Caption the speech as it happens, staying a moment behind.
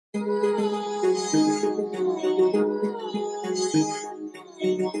Yeah,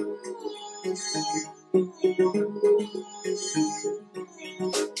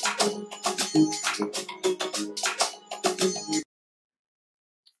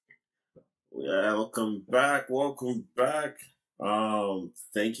 welcome back. Welcome back.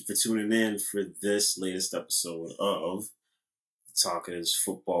 Thank you for tuning in for this latest episode of Talking is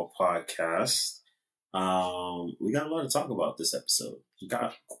Football Podcast. We got a lot to talk about this episode. We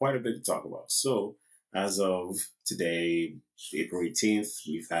got quite a bit to talk about. So, as of today, April 18th,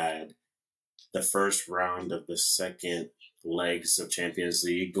 we've had the first round of the second legs of Champions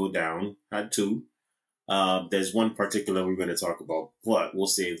League go down. Had two. There's one particular we're going to talk about, but we'll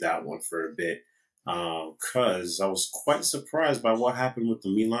save that one for a bit. Because I was quite surprised by what happened with the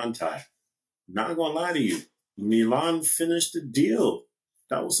Milan tie. Not going to lie to you. Milan finished the deal.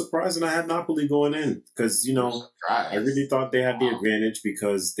 That was surprising. I had Napoli going in because, I really thought they had the advantage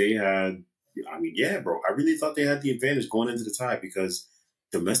because they had, I really thought they had the advantage going into the tie because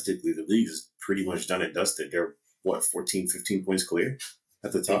domestically the league is pretty much done and dusted. They're, 14, 15 points clear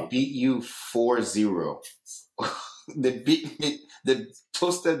at the top? They beat you 4-0. They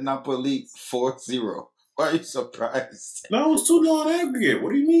toasted Napoli 4-0. Why are you surprised? No, it was 2-0 aggregate.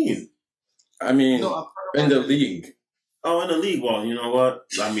 What do you mean? I mean, in the league. Oh, in the league. Well, you know what?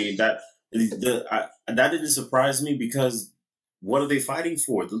 I mean, that didn't surprise me because what are they fighting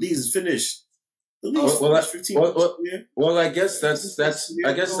for? The league is finished. The league is finished 15 well, I guess that's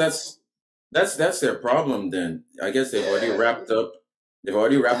their problem then. I guess they've already wrapped up. They've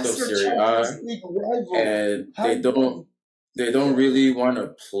already wrapped up Serie A, and they don't really want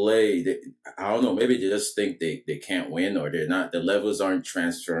to play. I don't know. Maybe they just think they can't win, or they're not. The levels aren't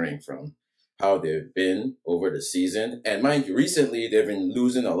transferring from how they've been over the season. And mind you, recently they've been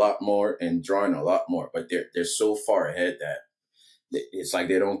losing a lot more and drawing a lot more, but they're so far ahead that it's like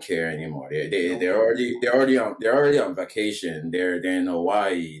they don't care anymore. They're already on vacation. They're in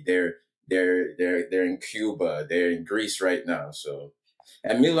Hawaii. They're in Cuba. They're in Greece right now. So.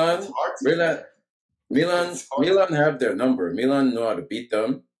 And Milan have their number. Milan know how to beat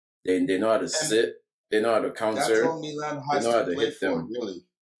them. They know how to sit. They know how to counter. That's all Milan has to play for, really.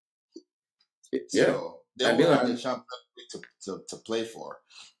 Yeah. So they will have the Champions League to play for.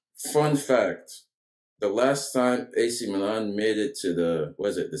 Fun fact: the last time AC Milan made it to the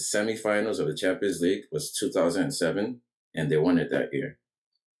semifinals of the Champions League was 2007, and they won it that year.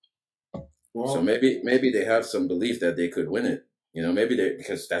 Wow. So maybe they have some belief that they could win it.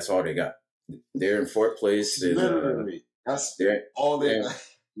 Because that's all they got. They're in fourth place. Literally, that's all they got.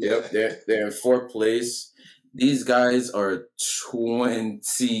 Yep, they're in fourth place. These guys are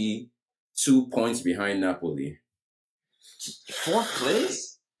 22 points behind Napoli. Fourth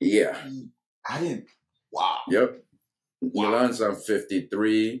place? Yeah. I didn't. Wow. Yep. Wow. Milan's on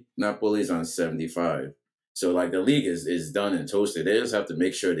 53. Napoli's on 75. So, the league is done and toasted. They just have to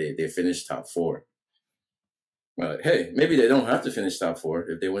make sure they finish top four. Hey, maybe they don't have to finish top four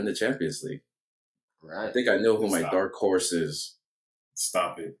if they win the Champions League. Right. I think I know who my dark horse is.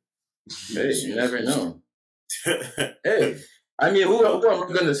 Stop it. Hey, you never know. Hey, I mean, who am I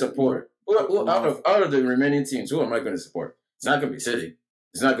going to support? Who out of the remaining teams, who am I going to support? It's not going to be City.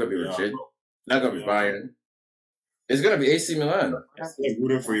 It's not going to be Madrid. It's not going to be Bayern. It's going to be AC Milan. It's like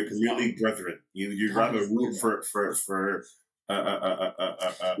rooting for your Premier League brethren. You'd rather root for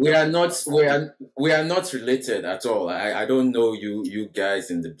we are not related at all. I don't know you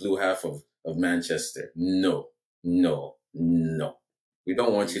guys in the blue half of Manchester. No. We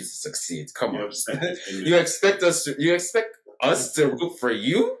don't want you to succeed. Come on. You expect us to root for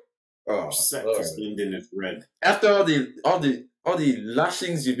you? Oh, London is red. After all the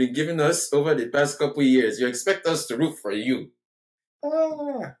lashings you've been giving us over the past couple of years, you expect us to root for you?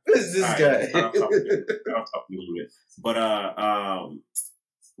 Who is this guy? I'll talk a little bit. But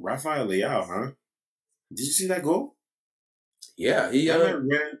Rafael Leao, huh? Did you see that goal? Yeah,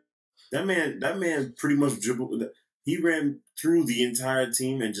 that man pretty much dribbled. He ran through the entire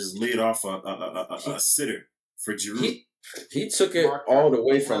team and just laid off a sitter for Giroud. He took it all the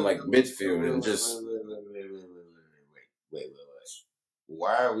way from midfield and just. Wait.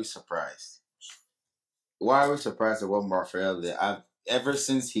 Why are we surprised? Why are we surprised about Rafael Leao? Ever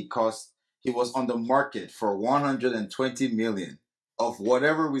since he was on the market for 120 million of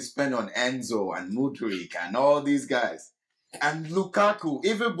whatever we spent on Enzo and Mudryk and all these guys. And Lukaku,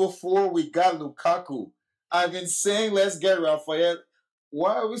 even before we got Lukaku, I've been saying let's get Rafael.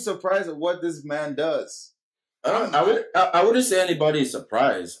 Why are we surprised at what this man does? I wouldn't say anybody is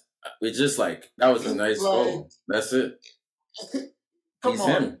surprised. It's just that was a nice goal. That's it. He's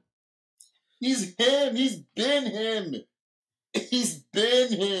him. He's been him. He's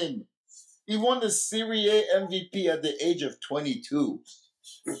been him. He won the Serie A MVP at the age of 22.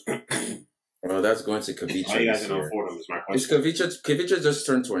 Well, that's going to Kavicha this year. Afford him is my question. Is Kavicha just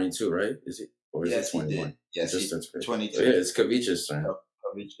turned 22, right? Is he? Or is it 21? Yes, just turned 22. Yeah, it's Kavicha's turn.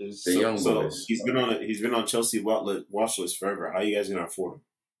 The young boys. He's been on Chelsea watch list forever. How are you guys gonna afford him?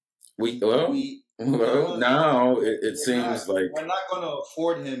 Now it seems like we're not going to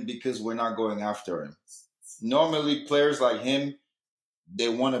afford him because we're not going after him. Normally, players like him, they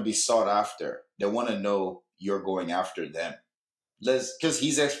want to be sought after. They want to know you're going after them. Because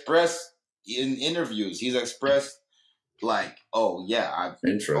he's expressed in interviews, like, oh yeah,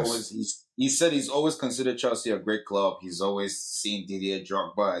 he said he's always considered Chelsea a great club. He's always seen Didier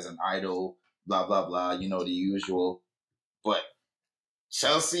Drogba as an idol, blah blah blah. You know, the usual. But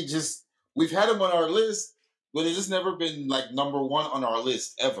Chelsea we've had him on our list, but it's just never been like number one on our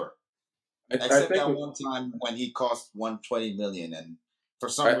list ever. Except that one time when he cost 120 million, and for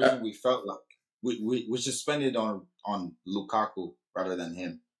some reason we felt like we should spend it on Lukaku rather than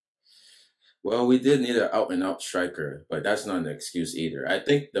him. Well, we did need an out-and-out striker, but that's not an excuse either. I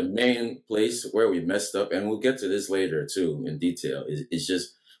think the main place where we messed up, and we'll get to this later too in detail, is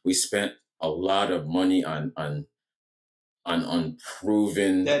just we spent a lot of money on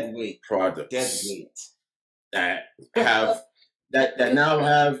unproven products that now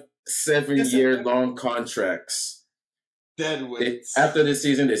have 7-year long contracts. Dead weight. After the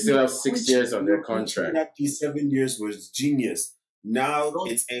season, they still have 6 years on their contract. These 7 years was genius. Now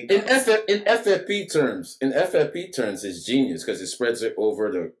it's in FFP terms. In FFP terms, it's genius because it spreads it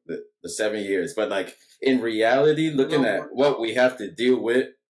over the 7 years. But like in reality, looking at what we have to deal with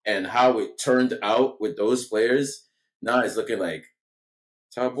and how it turned out with those players, now it's looking like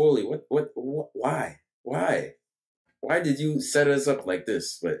Todd Boehly. What? Why did you set us up like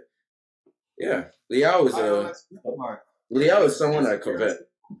this? But yeah, Leao is someone I covet.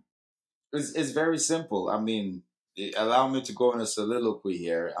 It's very simple. I mean, allow me to go on a soliloquy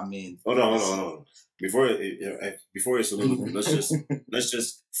here. I mean, hold on. Before your soliloquy, let's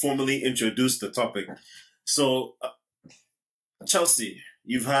just formally introduce the topic. So, Chelsea,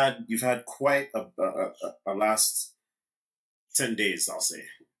 you've had quite a last 10 days, I'll say.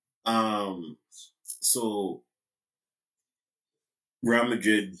 So Real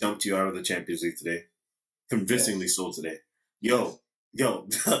Madrid dumped you out of the Champions League today, convincingly so today. Yo,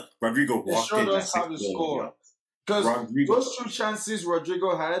 Rodrigo walked in. Us how to score. Because those 2 chances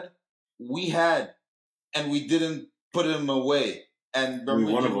Rodrigo had, we had, and we didn't put them away. And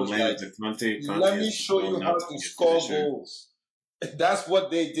one of them landed to Conte. Let me show you how to score goals. That's what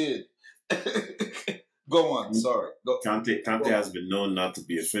they did. Go on. Sorry. Conte has been known not to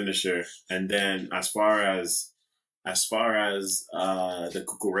be a finisher. And then as far as the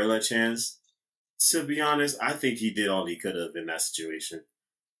Cucurella chance, to be honest, I think he did all he could have in that situation.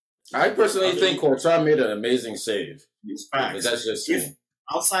 I personally think Courtois made an amazing save. Facts. That's just me.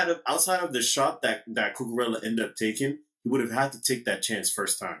 Outside of the shot that Cucurella ended up taking, he would have had to take that chance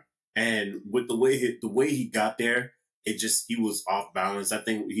first time. And with the way he got there, he was off balance. I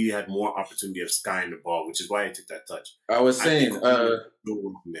think he had more opportunity of skying the ball, which is why he took that touch. I was saying,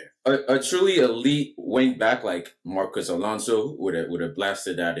 a truly elite wing back like Marcus Alonso would have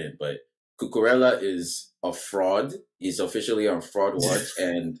blasted that in, but Cucurella is a fraud. He's officially on fraud watch,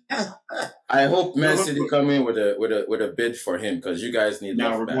 and I hope Man City come in with a bid for him because you guys need.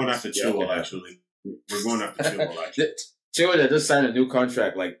 No, we're going after Chilwell. Actually, we're going after Chilwell. Actually. Chilwell just signed a new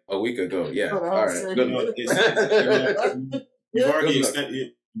contract like a week ago. Yeah, all right. You've already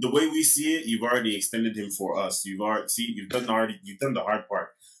extended the way we see it. You've already extended him for us. You've done the hard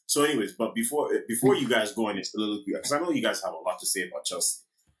part. So, anyways, but before you guys go into soliloquy, because I know you guys have a lot to say about Chelsea,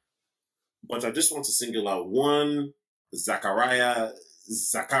 but I just want to single out one Zacharias.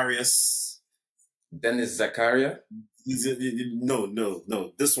 Dennis Zakaria? No.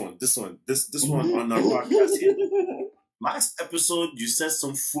 This one on our podcast here. Last episode, you said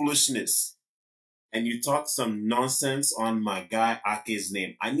some foolishness and you talked some nonsense on my guy Ake's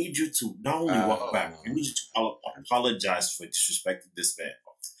name. I need you to not only walk back, I need you to apologize for disrespecting this man.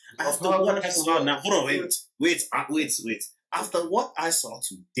 After what I saw now, hold on, wait. After what I saw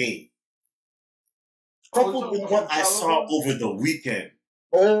today, coupled with what I saw over the weekend,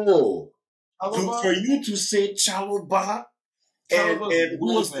 for you to say Chalobah and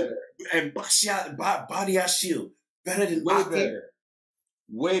Badiashile better than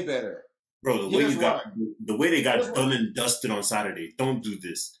way better. Bro, the way they got done and dusted on Saturday. Don't do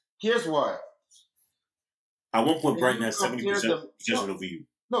this. Here's why. At one point, Brighton had 70% possession over you.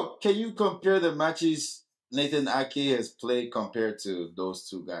 No, can you compare the matches Nathan Ake has played compared to those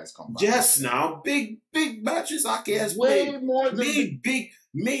two guys combined? Yes, now big matches Ake has way played. more than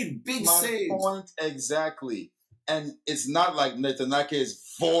Made big my saves. point exactly. And it's not like Nathan Ake is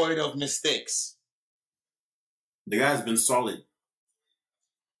void of mistakes. The guy's been solid.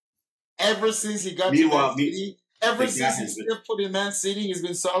 Ever since he got to Man City, ever since he stepped foot in Man City, he's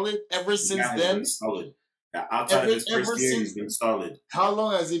been solid. Ever since then, been solid. Outside of his first year, he's been solid. How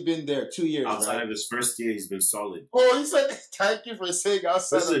long has he been there? 2 years. Outside of his first year, he's been solid. Oh, he said, "Thank you for saying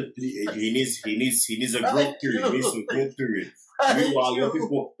outside." Listen, he needs a growth period. He needs some growth period. Meanwhile,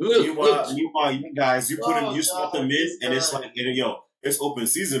 you guys, you slot them in, and it's like, it's open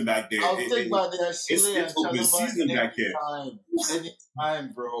season back there. I'll think about that. It's open season back there.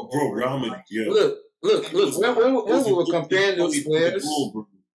 Anytime, bro. Look. When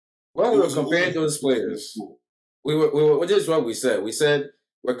we were comparing those players, this is what we said. We said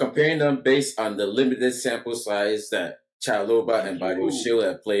we're comparing them based on the limited sample size that Chalobah and Badiashile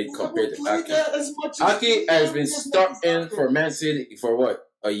have played compared to Ake. Ake has been stuck in for Man City for what,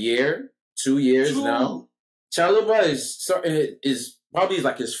 a year, 2 years now. Chalobah is probably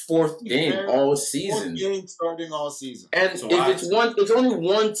like his fourth game all season. Fourth game starting all season. And so it's only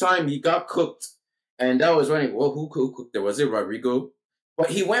one time he got cooked, and that was when who cooked there? Was it Rodrigo?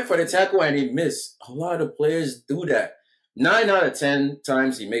 But he went for the tackle and he missed. A lot of players do that. 9 out of 10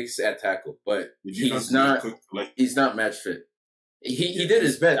 times he makes that tackle, but he's not match fit. He did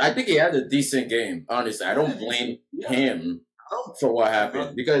his best. I think he had a decent game. Honestly, I don't blame him for what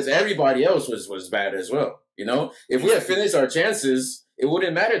happened because everybody else was bad as well. If we had finished our chances, it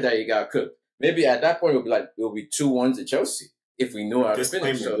wouldn't matter that he got cooked. Maybe at that point it would be 2-1 to Chelsea if we knew how to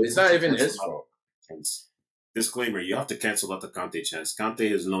finish. So it's not even his fault. Disclaimer: you have to cancel out the Conte chance. Conte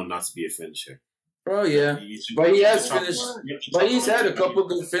is known not to be a finisher. Oh yeah, but he has finished. But he's had a couple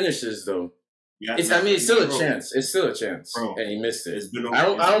good finishes though. It's still a chance. It's still a chance, and he missed it. I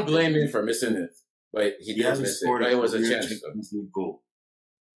don't blame him for missing it, but he did miss it. But it was a chance.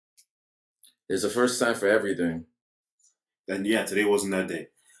 It's the first time for everything. And today wasn't that day.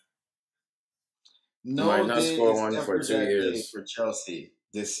 No, might not score one for 2 years for Chelsea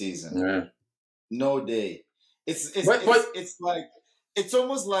this season. Yeah. No day. It's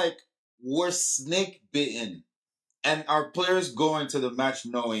almost like we're snake bitten, and our players go into the match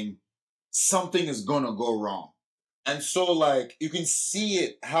knowing something is gonna go wrong, and so you can see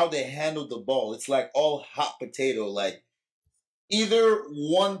it how they handle the ball. It's like all hot potato. Like either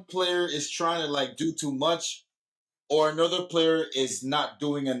one player is trying to do too much, or another player is not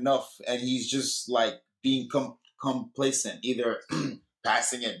doing enough, and he's just being complacent, either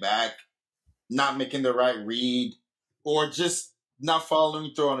passing it back, not making the right read, or just not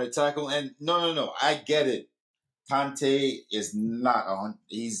following through on a tackle. And no, I get it. Conte is not on.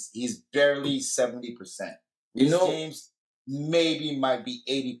 He's barely 70%. Games maybe might be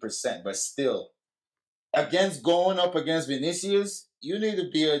 80%, but still, going up against Vinicius, you need to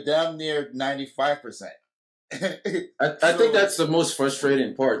be a damn near 95%. I think that's the most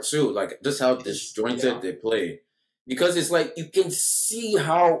frustrating part too. Just how disjointed they play. Because it's you can see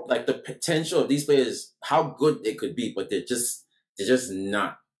how the potential of these players, how good they could be, but they're just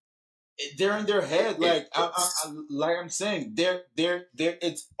not. They're in their head. I'm saying, they're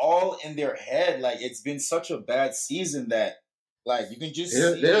it's all in their head. It's been such a bad season that you can just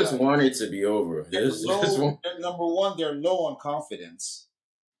see, they just want it to be over. Number one, they're low on confidence.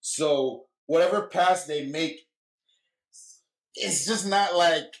 So whatever pass they make, it's just not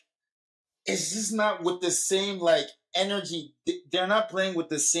with the same energy. They're not playing with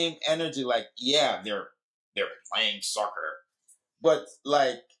the same energy. They're playing soccer, but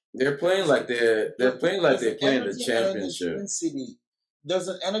they're playing they're playing the championship. There's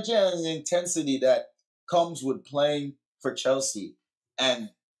an energy and an intensity that comes with playing for Chelsea,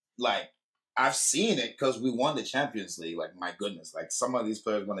 and I've seen it because we won the Champions League. My goodness, some of these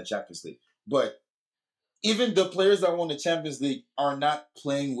players won the Champions League, but even the players that won the Champions League are not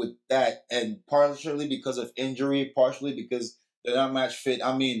playing with that, and partially because of injury, partially because they're not match fit.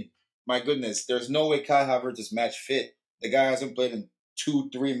 I mean, my goodness, there's no way Kai Havertz is match fit. The guy hasn't played in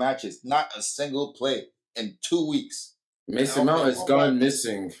 2-3 matches, not a single play in 2 weeks. Mason Mount has gone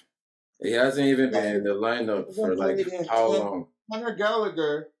missing. He hasn't even been in the lineup for how long? Conor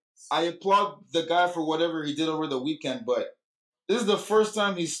Gallagher, I applaud the guy for whatever he did over the weekend, but this is the first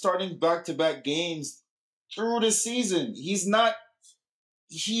time he's starting back-to-back games through the season. He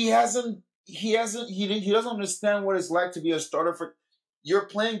doesn't understand what it's like to be a starter for. You're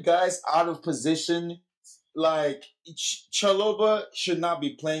playing guys out of position. Chalobah should not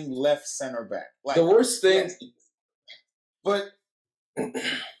be playing left center back. The worst thing, but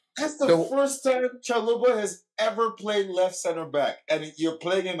That's the first time Chalupa has ever played left center back, and you're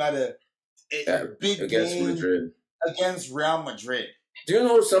playing him at a big against game Madrid. against Real Madrid. Do you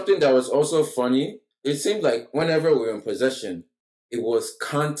know something that was also funny? It seemed like whenever we were in possession, it was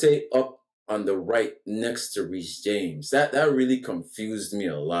Conte up on the right next to Reece James. That really confused me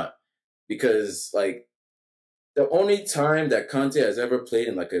a lot because like the only time that Conte has ever played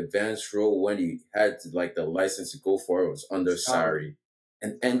in like advanced role when he had like the license to go for it was under Sarri.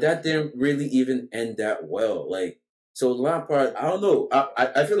 And that didn't really even end that well. Like so Lampard, I don't know.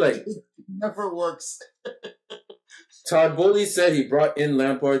 I feel like it never works. Todd Boehly said he brought in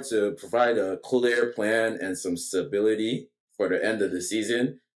Lampard to provide a clear plan and some stability for the end of the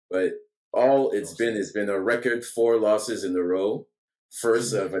season, but all it's been a record 4 losses in a row.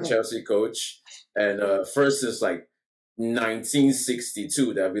 First of a Chelsea coach, and first since like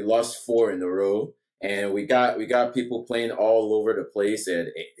 1962 that we lost 4 in a row, and we got people playing all over the place, and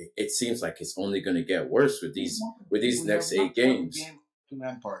it seems like it's only going to get worse with these next 8 games. To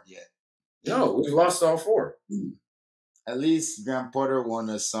Lampard yet? No, we've lost all 4. At least Graham Potter won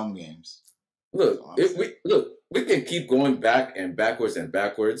us some games. Look, we can keep going back and backwards,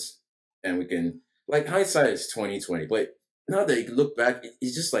 and we can like hindsight is 2020. But now that you look back,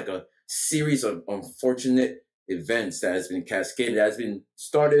 it's just like a series of unfortunate events that has been cascaded, that has been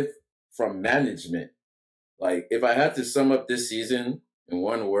started from management. Like if I had to sum up this season in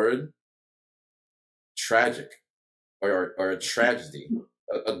one word, tragic, or a tragedy,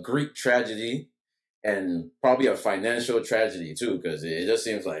 a Greek tragedy. And probably a financial tragedy too, because it just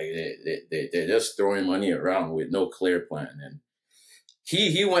seems like they're just throwing money around with no clear plan. And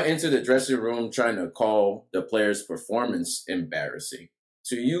he went into the dressing room trying to call the players' performance embarrassing.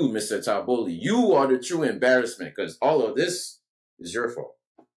 To you, Mr. Taboli, you are the true embarrassment because all of this is your fault.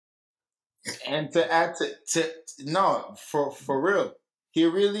 And to add to no, for real, he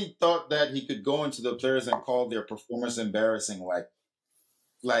really thought that he could go into the players and call their performance embarrassing.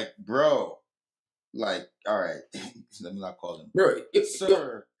 Like bro. Like, all right, let me not call him. Bro,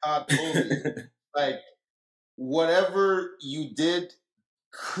 Sir, Todd Boehly, like, whatever you did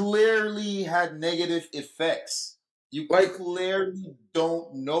clearly had negative effects. You clearly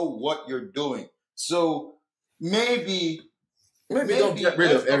don't know what you're doing. So maybe don't get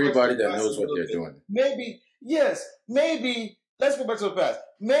rid of everybody that knows what they're doing. Maybe, let's go back to the past.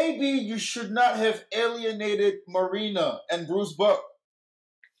 Maybe you should not have alienated Marina and Bruce Buck.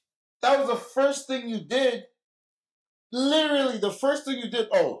 That was the first thing you did. Literally, the first thing you did.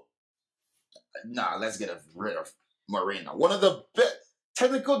 Oh, let's get rid of Marina. One of the best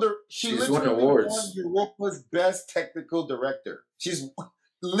technical. She's won awards. Won Europa's best technical director. She's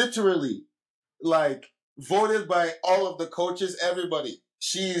literally like voted by all of the coaches, everybody.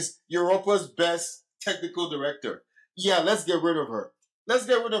 She's Europa's best technical director. Yeah, let's get rid of her. Let's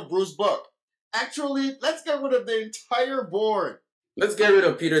get rid of Bruce Buck. Actually, let's get rid of the entire board. Let's get rid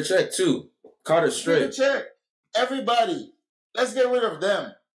of Peter Cech, too. Caught it straight. Peter Cech. Everybody. Let's get rid of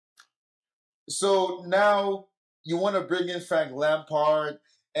them. So now you want to bring in Frank Lampard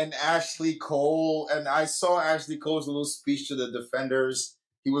and Ashley Cole. And I saw Ashley Cole's little speech to the defenders.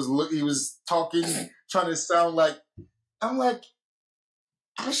 He was talking, trying to sound like... I'm like,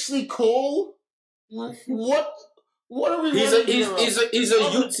 Ashley Cole? What are we He's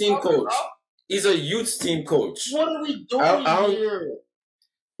a youth team coach. He's a youth team coach. What are we doing here?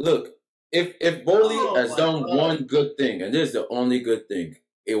 Look, if Boehly has done one good thing, and this is the only good thing,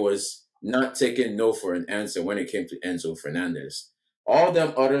 it was not taking no for an answer when it came to Enzo Fernandez. All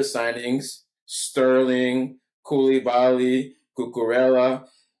them other signings, Sterling, Koulibaly, Cucurella,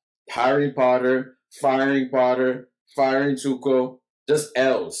 hiring Potter, firing Tuchel, just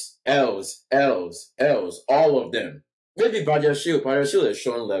L's, all of them. Maybe Badiashile has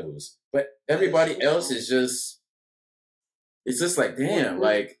shown levels. But everybody else is just, it's just like, damn,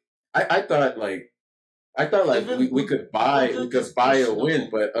 like, I thought we could buy a win,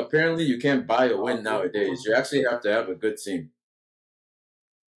 but apparently you can't buy a win nowadays. You actually have to have a good team.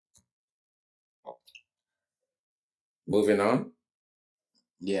 Moving on.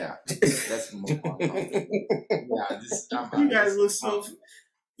 Yeah, let's move on. You guys look so.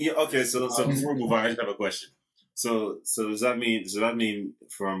 Yeah. Okay. So before we move on, I just have a question. So does that mean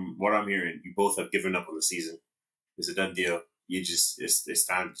from what I'm hearing, you both have given up on the season? It's a done deal. It's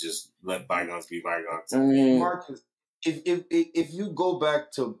time to just let bygones be bygones. Marcus, if you go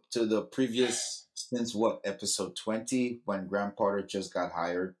back to the previous, since what, episode 20, when Graham Potter just got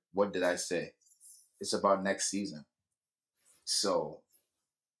hired, what did I say? It's about next season. So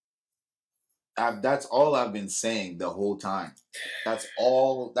that's all I've been saying the whole time. That's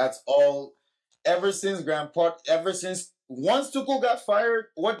all. Ever since once Tuchel got fired,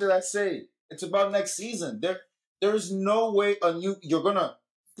 what did I say? It's about next season. There's no way you're gonna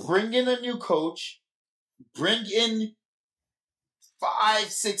bring in a new coach, bring in 5,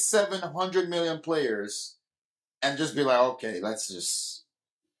 6, 700 million players, and just be like, okay, let's just.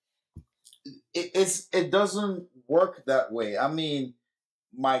 It doesn't work that way. I mean,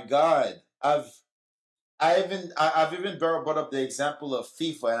 my God, I've even brought up the example of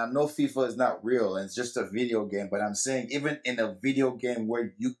FIFA, and I know FIFA is not real and it's just a video game, but I'm saying even in a video game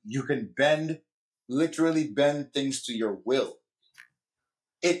where you can literally bend things to your will,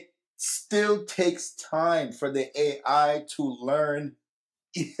 it still takes time for the AI to learn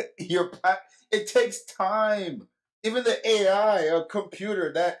it takes time. Even the AI, a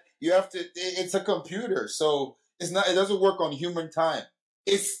computer that you have to, it's a computer, so it doesn't work on human time.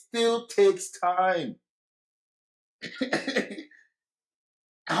 It still takes time.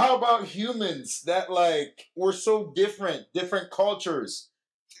 How about humans that we're so different cultures?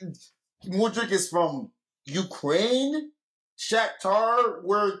 Mudryk is from Ukraine, Shakhtar,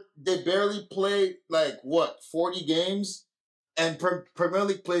 where they barely play 40 games, and Premier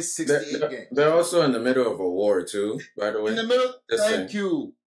League plays 68 games. They're also in the middle of a war too, by the way. In the middle, thank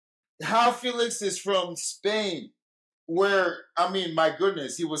you. How Felix is from Spain, where my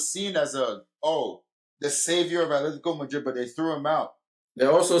goodness, he was seen as the savior of Atletico Madrid, but they threw him out. They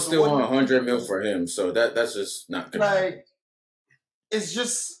also still want 100 mil for him, so that's just not gonna happen. It's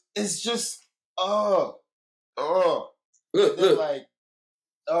just look,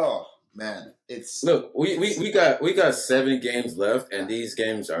 man, it's look. We got 7 games left, and these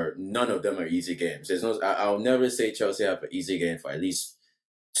games none of them are easy games. There's I'll never say Chelsea have an easy game for at least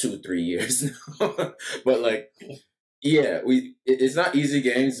 2-3 years now. But yeah, it's not easy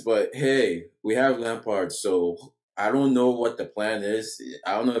games, but hey, we have Lampard, so I don't know what the plan is.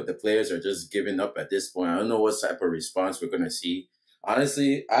 I don't know if the players are just giving up at this point. I don't know what type of response we're gonna see.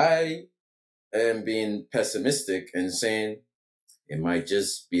 Honestly, I am being pessimistic and saying it might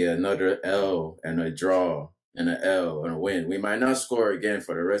just be another L and a draw and an L and a win. We might not score again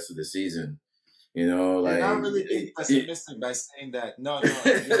for the rest of the season. You're not really being pessimistic by saying that. No,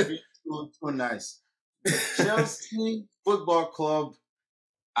 you're being too nice. Chelsea Football Club,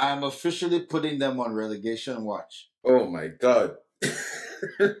 I'm officially putting them on relegation watch. Oh my God.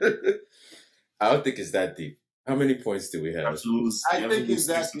 I don't think it's that deep. How many points do we have? Absolutely. I think it's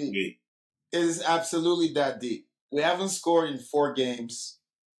that deep. It is absolutely that deep. We haven't scored in 4 games.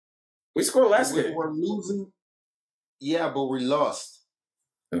 We scored last game. We're losing. Yeah, but we lost.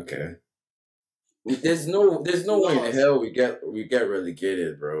 Okay. There's no way in hell we get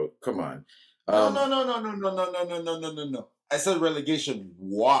relegated, bro. Come on. No. I said relegation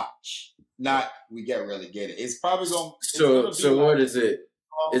watch, not we get relegated. It's probably going. So what is it?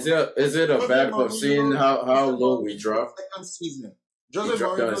 Is it a bad of seeing how low we dropped? Second season. Jose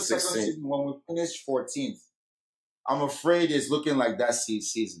Mourinho's second season when we finished 14th. I'm afraid it's looking like that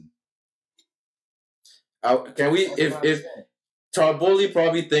season. Can we if Todd Boehly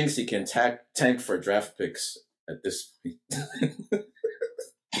probably thinks he can tank for draft picks at this point.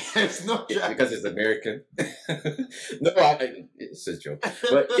 It's no draft because it's American. No, it's a joke.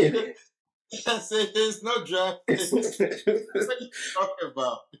 But there's no draft picks. What are you talking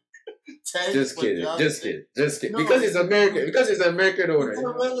about? Just kidding. No, because it's American. Because it's American owner.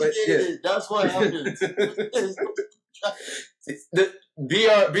 Yeah. That's what happens. The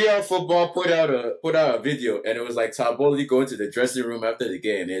BR Football put out a video, and it was like Todd Boehly going to the dressing room after the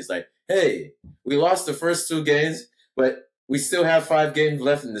game, and it's like, hey, we lost the first 2 games, but we still have 5 games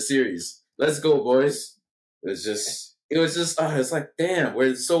left in the series. Let's go, boys. It was just it's like, damn,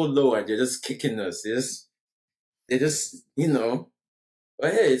 we're so low and they're just kicking us. They just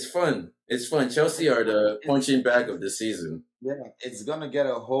but hey, it's fun. It's fun. Chelsea are the punching bag of the season. Yeah, it's going to get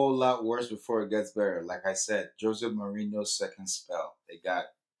a whole lot worse before it gets better. Like I said, Jose Mourinho's second spell, they got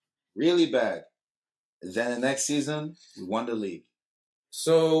really bad. Then the next season, we won the league.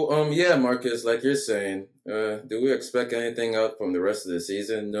 So, yeah, Marcus, like you're saying, do we expect anything out from the rest of the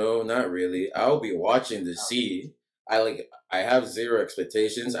season? No, not really. I'll be watching to see. I have 0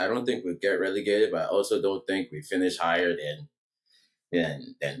 expectations. I don't think we'll get relegated, but I also don't think we finish higher than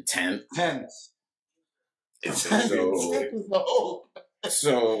 10th. 10th. It's a hope.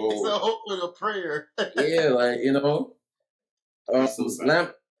 So it's a hope with a prayer. Yeah,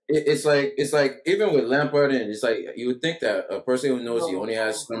 it's like even with Lampard, and it's like you would think that a person who knows he only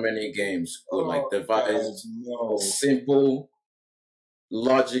has so many games would devise simple,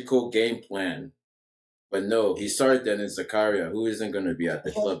 logical game plan But no, he started Dennis Zakaria, who isn't going to be at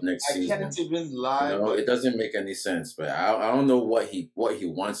the club next season. I can't even lie. But it doesn't make any sense. But I don't know what he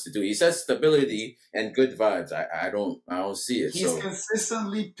wants to do. He says stability and good vibes. I don't see it. He's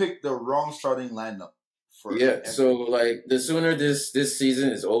consistently picked the wrong starting lineup. So like the sooner this season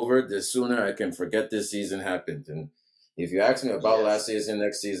is over, the sooner I can forget this season happened. And if you ask me about last season,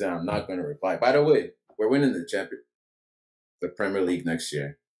 next season, I'm not going to reply. By the way, we're winning the Premier League next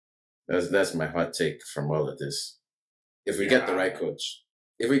year. That's my hot take from all of this. If we get the right coach.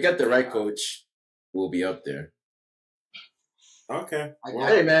 If we get the right coach, we'll be up there. Okay.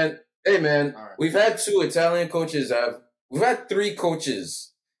 Hey man. Right. We've had 2 Italian coaches. We've had 3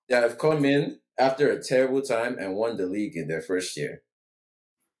 coaches that have come in after a terrible time and won the league in their first year.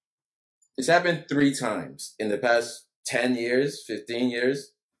 It's happened 3 times in the past 10 years, 15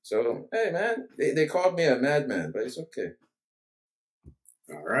 years. So, hey man, they called me a madman, but it's okay.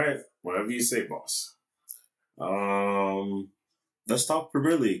 All right. Whatever you say, boss. Let's talk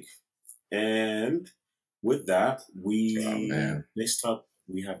Premier League. And with that, next up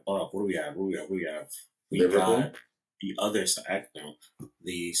we have what do we have? We Liverpool. got the other side now,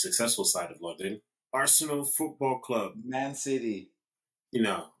 the successful side of London, Arsenal Football Club. Man City.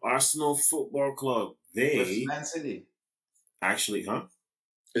 Arsenal Football Club. They Man City. Actually, huh?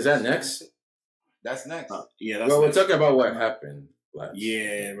 Is that next? That's next. That's well, next. we're talking about what happened.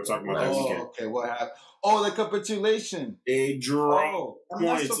 We're talking about that weekend. Okay, what happened? Oh, the capitulation. They dropped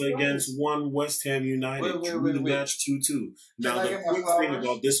points against one West Ham United. Drew the match 2-2. Now, the quick thing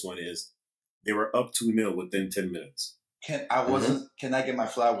about this one is they were up 2-0 within 10 minutes. Can I get my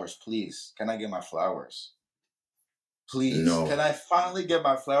flowers, please? Can I get my flowers? Please. No. Can I finally get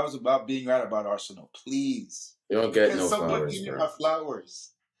my flowers about being right about Arsenal? Please. You don't get no flowers. Can someone give me my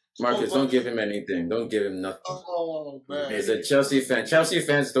flowers? Marcus, don't give him anything. Don't give him nothing. Oh, man. He's a Chelsea fan. Chelsea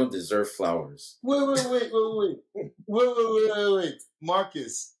fans don't deserve flowers. Wait.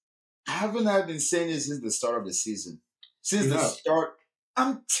 Marcus, haven't I been saying this since the start of the season? Since the start.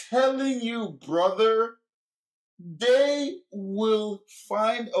 I'm telling you, brother, they will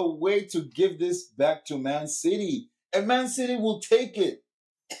find a way to give this back to Man City. And Man City will take it.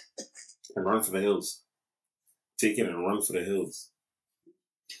 And run for the hills. Take it and run for the hills.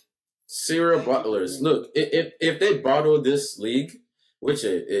 Serial bottlers. Look, if they bottle this league, which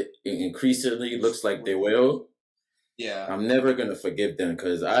it increasingly looks like they will, I'm never going to forgive them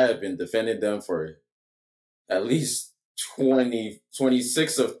because I have been defending them for at least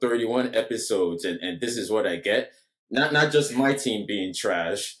 26 of 31 episodes, and this is what I get. Not just my team being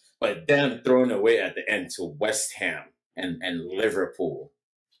trash, but them thrown away at the end to West Ham and Liverpool.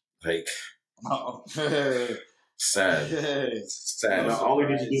 Like, sad. All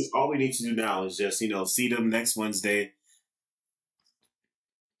we need to do now is just see them next Wednesday.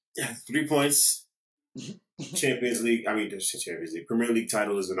 3 points. Champions League. Champions League. Premier League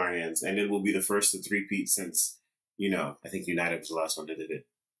title is in our hands, and it will be the first to three-peat since I think United was the last one that did it.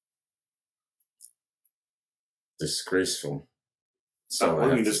 Disgraceful. What do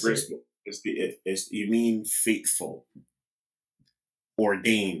you mean disgraceful? You mean fateful,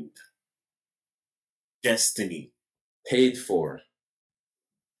 ordained, destiny, paid for.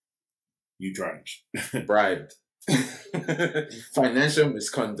 You trash. Bribed. Financial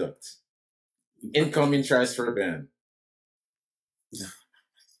misconduct. Incoming transfer ban.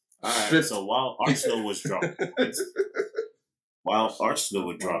 All right, so while Arsenal was dropping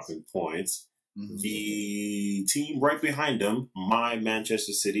points, the team right behind them, my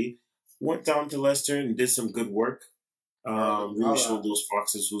Manchester City, went down to Leicester and did some good work. Really showed those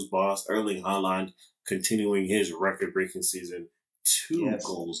Foxes who's boss. Erling Haaland continuing his record-breaking season. 2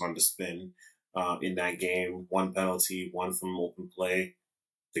 goals on the spin in that game. 1 penalty, 1 from open play.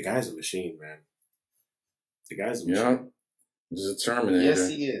 The guy's a machine, man. The guy's a machine. Yeah. He's a Terminator.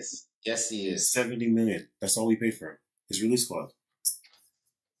 Yes, he is. 70 million. That's all we paid for him. His release clause.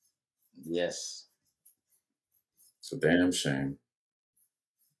 Yes. It's a damn shame.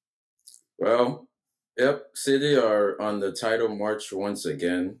 Well, yep, City are on the title march once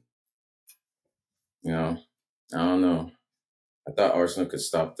again. I don't know. I thought Arsenal could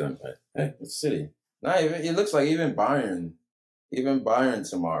stop them, but hey, it's City. It looks like even Bayern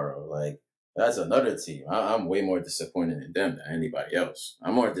tomorrow. Like, that's another team. I'm way more disappointed in them than anybody else.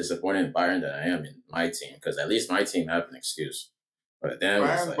 I'm more disappointed in Bayern than I am in my team because at least my team have an excuse. But then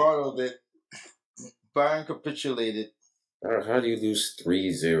Bayern bottled it. Bayern capitulated. How do you lose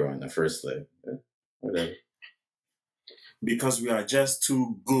 3-0 in the first leg? Whatever. Because we are just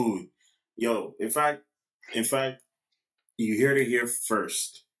too good. Yo, in fact, you heard it here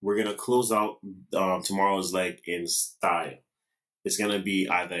first. We're going to close out tomorrow's leg in style. It's going to be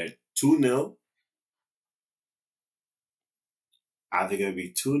either 2-0 either going to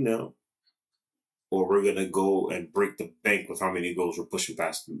be 2-0 or we're going to go and break the bank with how many goals we're pushing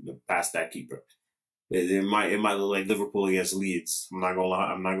past that keeper. It might look like Liverpool against Leeds. I'm not gonna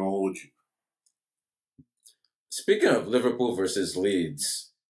lie. I'm not gonna hold you. Speaking of Liverpool versus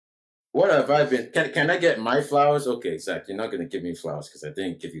Leeds, what have I been? Can I get my flowers? Okay, Zach, you're not gonna give me flowers because I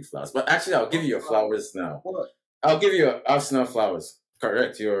didn't give you flowers. But actually, I'll give you your flowers now. What? I'll give you Arsenal flowers.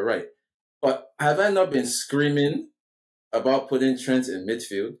 Correct, you're right. But have I not been screaming about putting Trent in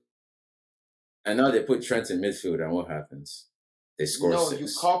midfield? And now they put Trent in midfield, and what happens? They score 6. No, you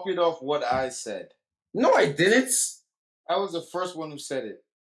copied off what I said. No, I didn't. I was the first one who said it.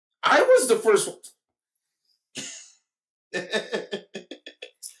 I was the first one.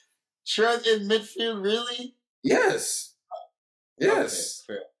 Trent in midfield, really? Yes. Yes.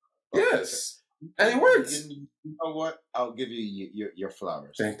 Okay, yes. And it worked. You know what? I'll give you your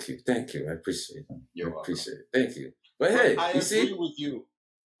flowers. Thank you. Thank you. I appreciate it. You're welcome. Appreciate it. Thank you. But hey, I you see? agree with you.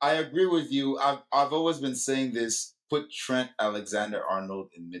 I agree with you. I've always been saying this. Put Trent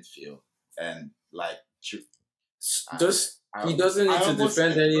Alexander-Arnold in midfield. And like... he doesn't need to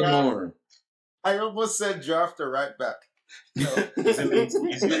defend anymore. I almost said draft a right back. No.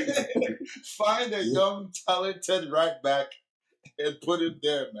 Find a young, talented right back and put him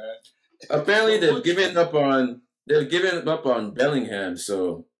there, man. Apparently, they've given up on Bellingham,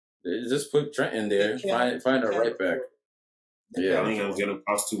 so they just put Trent in there. Find a right back. Yeah, Bellingham's gonna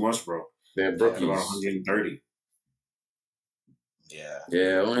cost too much, bro. They're about 130.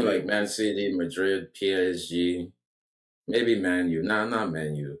 Yeah, only like Man City, Madrid, PSG, maybe Man U. Nah, not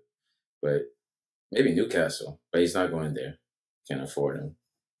Man U, but maybe Newcastle. But he's not going there. Can't afford him.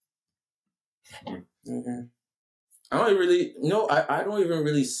 Mm-hmm. I don't even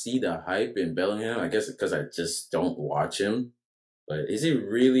really see the hype in Bellingham. I guess because I just don't watch him. But is he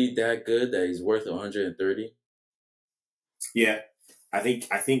really that good that he's worth 130? Yeah, I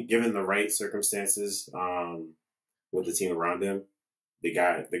think given the right circumstances, with the team around him, the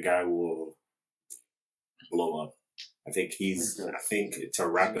guy will blow up. I think to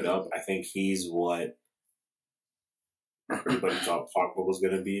wrap it up, I think he's what everybody thought Pogba was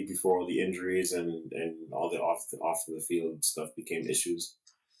going to be before all the injuries and all the off the field stuff became issues.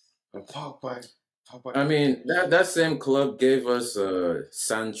 Pogba. I mean, that same club gave us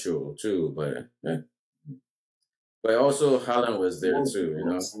Sancho too, but also Haaland was there too, you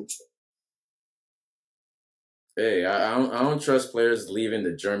know. Hey, I don't trust players leaving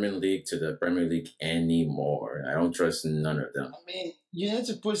the German league to the Premier League anymore. I don't trust none of them. I mean, you need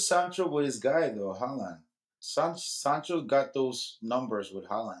to put Sancho with his guy though, Haaland. Sancho got those numbers with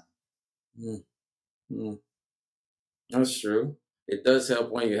Haaland. That's true. It does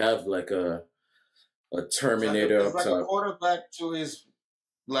help when you have like a Terminator up top. A quarterback to his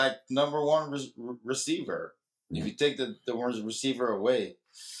like number one receiver. If you take the receiver away,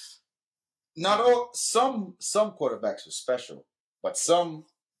 not all some quarterbacks are special, but some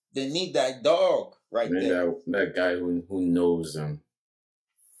they need that dog there. That guy who knows them.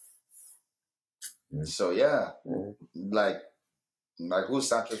 So yeah, like who's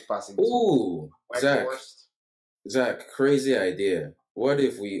Sancho's passing? Ooh, Zach, crazy idea. What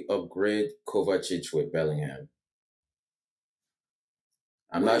if we upgrade Kovacic with Bellingham?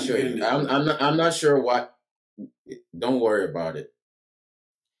 I'm not sure. I'm not sure what. Don't worry about it.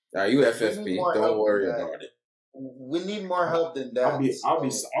 Are you FFP? Don't worry about it. We need more help than that.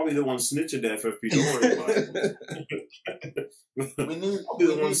 I'll be the one snitching to FFP. Don't worry about it. We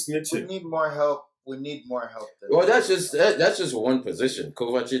need more help. We need more help. Well, that's just one position.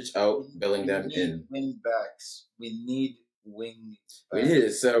 Kovacic out, Bellingham in. Wing backs. We need wing backs. We need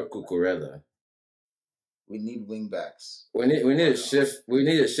to sell Cucurella. We need wing backs. We need to shift. We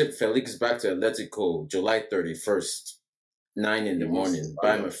need to ship Felix back to Atletico July 31st, 9 a.m.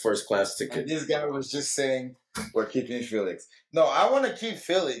 Buy him a first class ticket. And this guy was just saying we're keeping Felix. No, I want to keep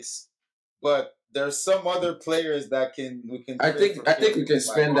Felix, but there's some other players that we can. I think we can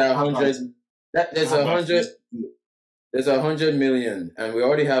spend that 100. There's 100. There's 100 million, and we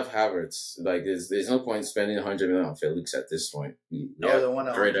already have Havertz. Like there's no point spending 100 million on Felix at this point. The one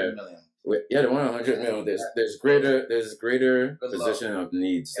 100 million. The one 100 million. There's greater position of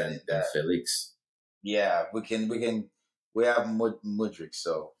needs than Felix. Yeah, we have Mudryk,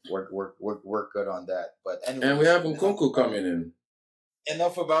 so we're good on that. But anyway, and we have Nkunku coming in.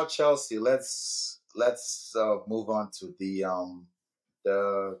 Enough about Chelsea. Let's move on to the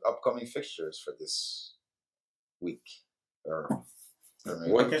upcoming fixtures for this week.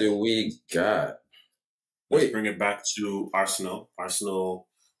 What do we got? Let's bring it back to Arsenal. Arsenal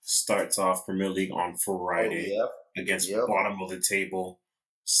starts off Premier League on Friday against bottom of the table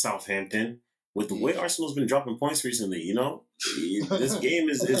Southampton. with the way Arsenal's been dropping points recently, this game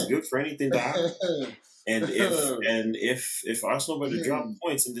is good for anything to happen. And if Arsenal were to drop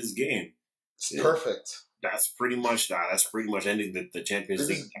points in this game, it's perfect. That's pretty much ending the Champions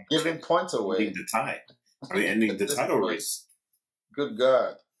League. Giving points away. Ending the tie. Ending the title race. Good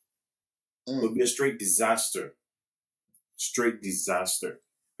God. It would be a straight disaster. Straight disaster.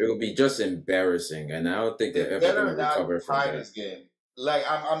 It will be just embarrassing, and I don't think they're ever going to recover from that. This game. Like,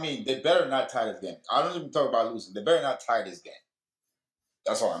 I mean, they better not tie this game. I don't even talk about losing. They better not tie this game.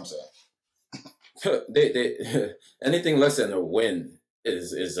 That's all I'm saying. they anything less than a win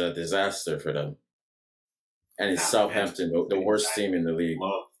is a disaster for them. And it's Southampton, the worst team in the league.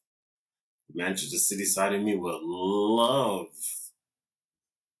 Manchester City side of me would love.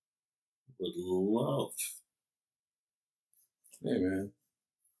 Hey, man.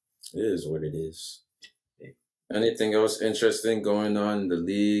 It is what it is. Anything else interesting going on in the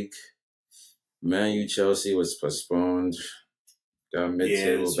league? Man U Chelsea was postponed. Got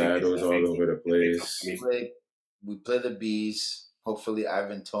mid-table battles all over the place. We play the Bees. Hopefully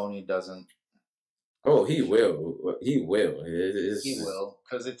Ivan Toney doesn't. Oh, he will. He will. He will.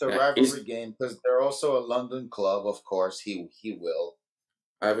 Because it's a rivalry game. Because they're also a London club, of course. He will.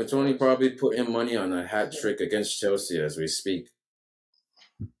 Ivan Toney probably putting money on a hat trick against Chelsea as we speak.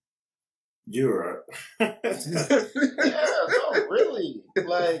 You're right. No, really.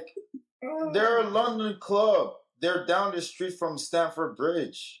 Like, they're a London club. They're down the street from Stamford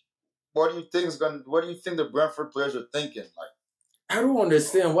Bridge. What do you think the Brentford players are thinking? Like, I don't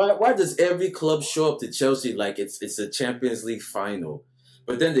understand why does every club show up to Chelsea like it's a Champions League final,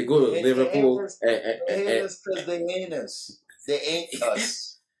 but then they go to Liverpool. They hate us because they ain't us. They ain't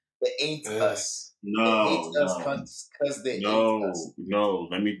us. They ain't us. No, they hate us because they ain't us. No.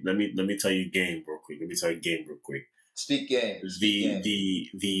 Let me tell you game real quick. Speak game.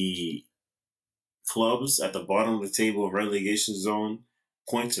 The clubs at the bottom of the table, relegation zone,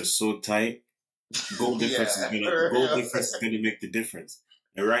 points are so tight. Goal difference is gonna make the difference.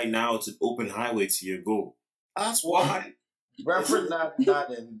 And right now it's an open highway to your goal. That's why. Brentford not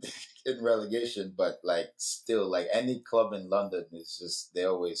in relegation, but like still like any club in London is just they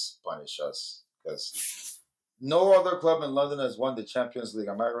always punish us because no other club in London has won the Champions League.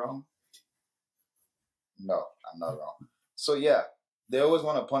 Am I wrong? No, I'm not wrong. So yeah, they always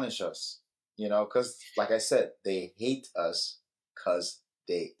want to punish us, because like I said, they hate us because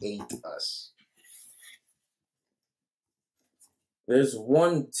they ain't us. There's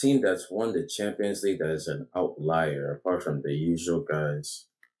one team that's won the Champions League that is an outlier apart from the usual guys.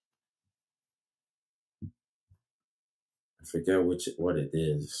 I forget what it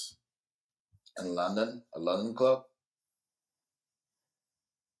is. In London? A London club?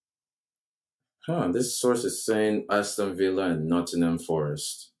 This source is saying Aston Villa and Nottingham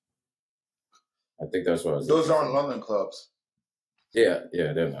Forest. I think that's what I was Those aren't London clubs. Yeah,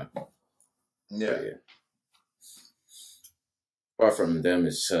 they're not. Yeah. Apart from them,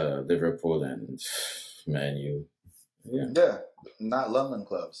 it's Liverpool and Man U. Yeah, not London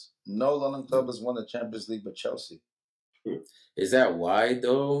clubs. No London club has won the Champions League but Chelsea. Is that why,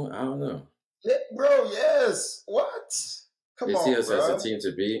 though? I don't know. Yeah, bro, yes. What? Come on, see us bro. as a team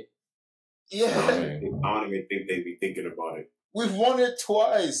to beat? Yeah. I don't even think they'd be thinking about it. We've won it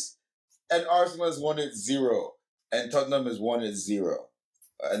twice. And Arsenal has won it 0. And Tottenham has won it 0.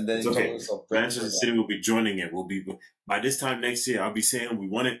 And then it's okay. Manchester City will be joining it. By this time next year, I'll be saying we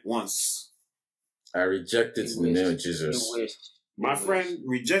won it once. I reject it in the name of Jesus. My friend,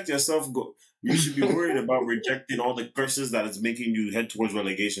 reject yourself. You should be worried about rejecting all the curses that is making you head towards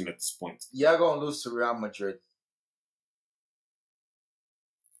relegation at this point. Y'all gonna lose to Real Madrid.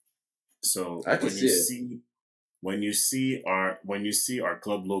 So I can see when you see our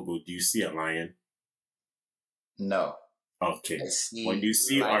club logo, do you see a lion? No. Okay. When you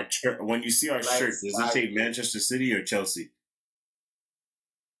see our shirt, does it say Manchester City or Chelsea?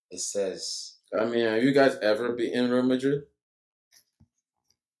 It says. I mean, have you guys ever beaten Real Madrid?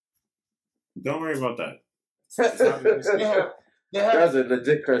 Don't worry about that. That's a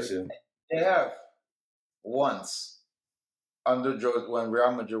legit question. They have once under when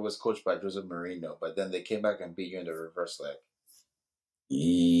Real Madrid was coached by Jose Mourinho, but then they came back and beat you in the reverse leg.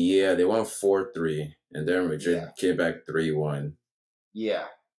 Yeah, they won 4-3, and then Madrid came back 3-1. Yeah.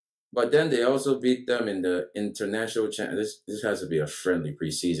 But then they also beat them in the international this has to be a friendly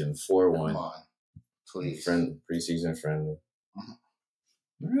preseason 4-1. Come on, please. Preseason friendly. Mm-hmm.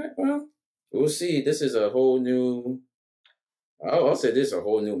 All right, well, we'll see. This is a whole new. I'll say this is a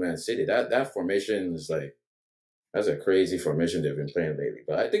whole new Man City. That formation is like that's a crazy formation they've been playing lately.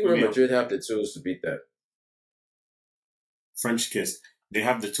 But I think Real Madrid have the tools to beat that. French kiss. They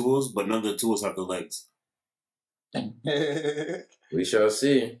have the tools, but none of the tools have the legs. We shall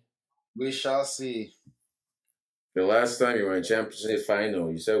see. We shall see. The last time you were in Champions League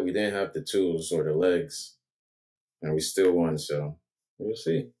final, you said we didn't have the tools or the legs, and we still won. So we'll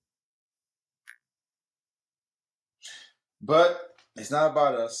see. But it's not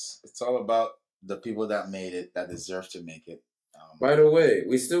about us. It's all about the people that made it, that deserve to make it. By the way,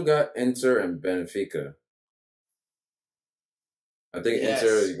 we still got Inter and Benfica. I think Yes.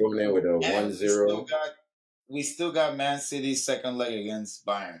 Inter is going in with a And 1-0. we still got Man City's second leg against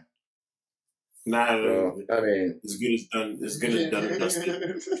Bayern. Nah, Well, I mean, it's good as done. It's good and done and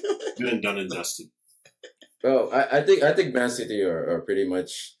dusted. Good and done and dusted. well, I think Man City are pretty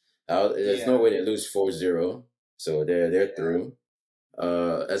much out. There's no way they lose 4-0, so they're through.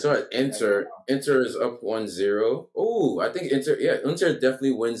 As far as Inter is up 1-0. Oh, I think Inter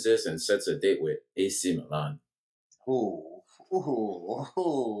definitely wins this and sets a date with AC Milan. Ooh,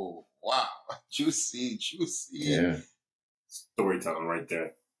 wow, juicy. Yeah, Storytelling right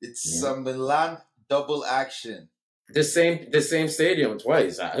there. It's some Milan double action. the same stadium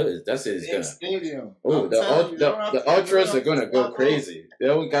twice. That's it. Same stadium. Oh, the ultras are gonna go crazy. They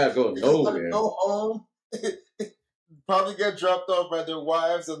don't gotta go nowhere. Go home. Probably get dropped off by their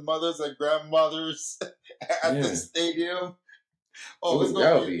wives and mothers and grandmothers at the stadium. Oh, it's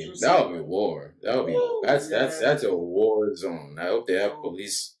that'll be war. That's a war zone. I hope they have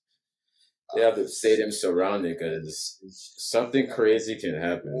police. They have the stadium surrounded because something crazy can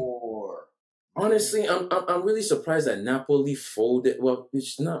happen. War. Honestly, I'm really surprised that Napoli folded. Well,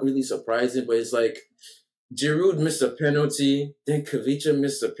 it's not really surprising, but it's like Giroud missed a penalty, then Kavicha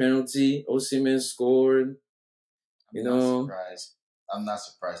missed a penalty. Osimhen scored. I'm not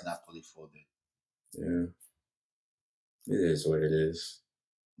surprised Napoli folded. Yeah. It is what it is.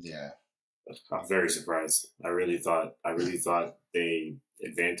 Yeah. I'm very surprised. I really thought the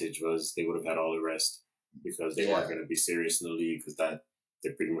advantage was they would have had all the rest because they weren't going to be serious in the league because they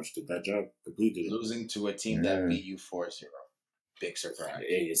pretty much did that job completely. Losing to a team that beat you 4-0. Big surprise.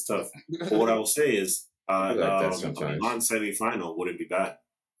 Hey, it's tough. But what I will say is Milan semi-final wouldn't be bad.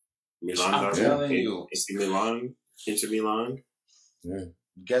 Milan, I'm telling you. AC Milan, Inter Milan. Yeah.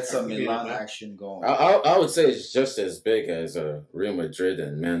 Get some Milan action going. I would say it's just as big as a Real Madrid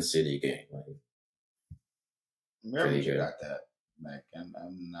and Man City game. Like, Real Madrid got that, Mike. I'm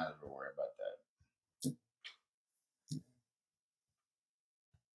not ever worried about that.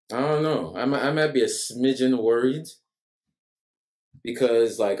 I don't know. I might be a smidgen worried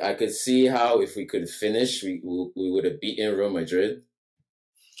because, like, I could see how if we could finish, we would have beaten Real Madrid.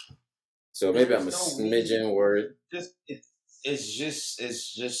 So maybe I'm a smidgen worried. It's just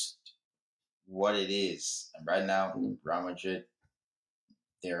what it is. And right now, Real Madrid,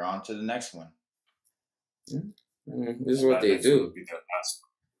 they're on to the next one. This is what they do.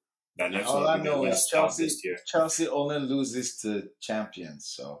 That next All one I know is Chelsea only loses to champions.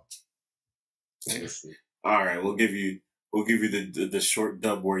 So, all right, we'll give you the short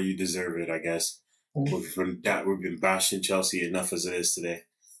dub where you deserve it, I guess. We've been bashing Chelsea enough as it is today.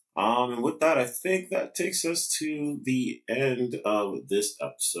 And with that, I think that takes us to the end of this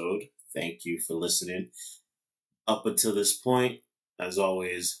episode. Thank you for listening up until this point. As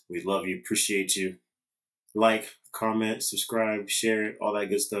always, we love you, appreciate you. Like, comment, subscribe, share it, all that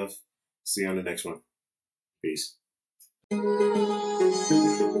good stuff. See you on the next one. Peace.